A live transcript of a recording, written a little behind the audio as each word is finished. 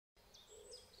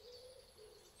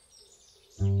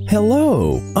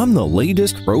Hello, I'm the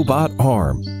latest robot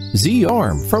arm,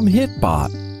 Z-Arm from HITBOT.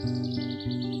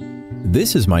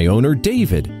 This is my owner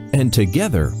David, and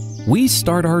together we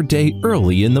start our day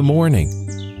early in the morning.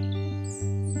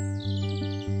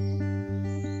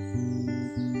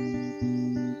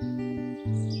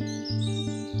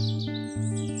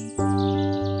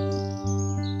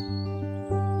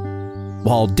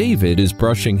 While David is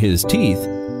brushing his teeth,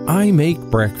 I make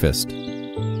breakfast.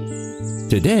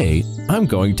 Today, I'm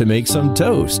going to make some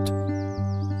toast.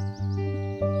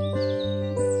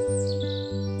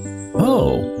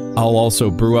 Oh, I'll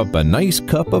also brew up a nice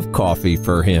cup of coffee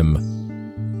for him.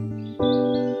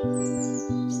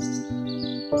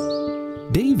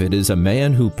 David is a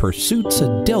man who pursues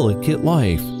a delicate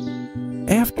life.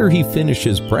 After he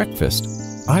finishes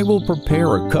breakfast, I will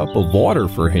prepare a cup of water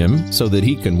for him so that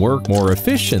he can work more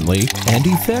efficiently and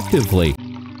effectively.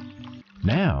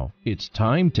 Now it's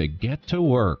time to get to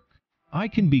work. I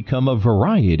can become a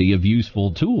variety of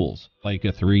useful tools like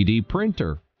a 3D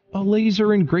printer, a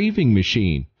laser engraving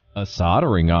machine, a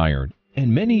soldering iron,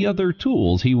 and many other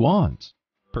tools he wants.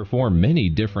 Perform many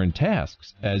different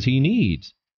tasks as he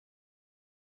needs.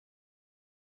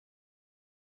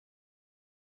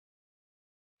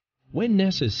 When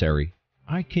necessary,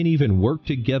 I can even work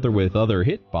together with other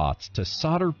HITBOTs to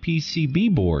solder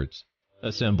PCB boards,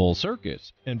 assemble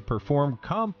circuits, and perform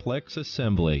complex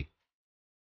assembly.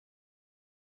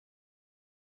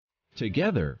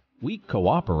 Together, we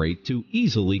cooperate to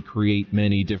easily create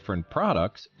many different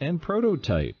products and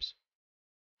prototypes.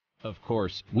 Of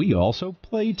course, we also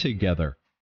play together.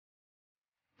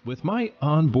 With my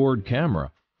onboard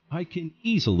camera, I can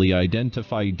easily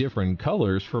identify different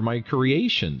colors for my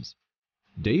creations.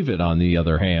 David, on the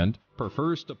other hand,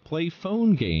 prefers to play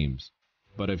phone games.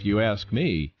 But if you ask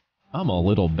me, I'm a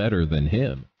little better than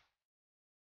him.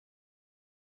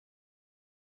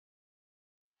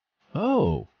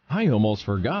 Oh, I almost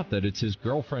forgot that it's his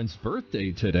girlfriend's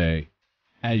birthday today.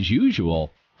 As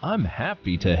usual, I'm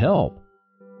happy to help.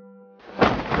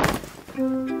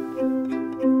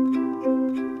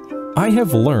 I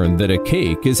have learned that a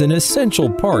cake is an essential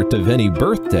part of any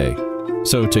birthday,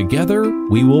 so together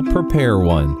we will prepare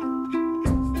one.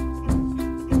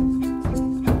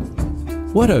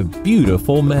 What a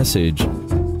beautiful message!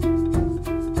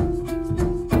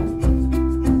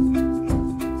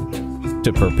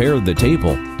 To prepare the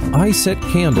table, I set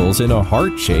candles in a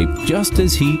heart shape just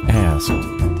as he asked.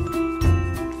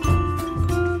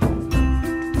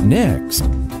 Next,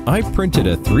 I printed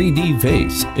a 3D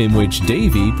vase in which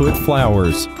Davy put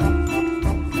flowers.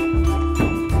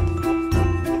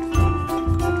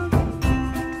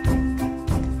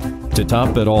 To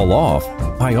top it all off,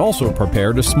 I also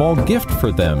prepared a small gift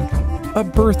for them, a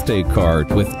birthday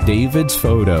card with David's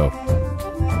photo.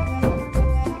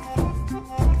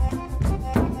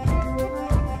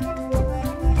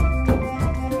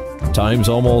 Time's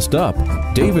almost up.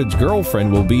 David's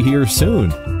girlfriend will be here soon.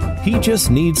 He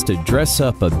just needs to dress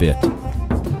up a bit.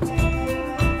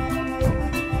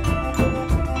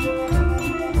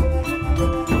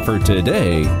 For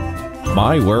today,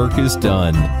 my work is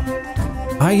done.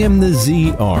 I am the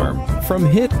Z-Arm from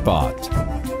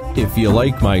HITBOT. If you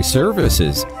like my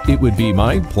services, it would be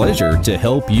my pleasure to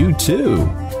help you too.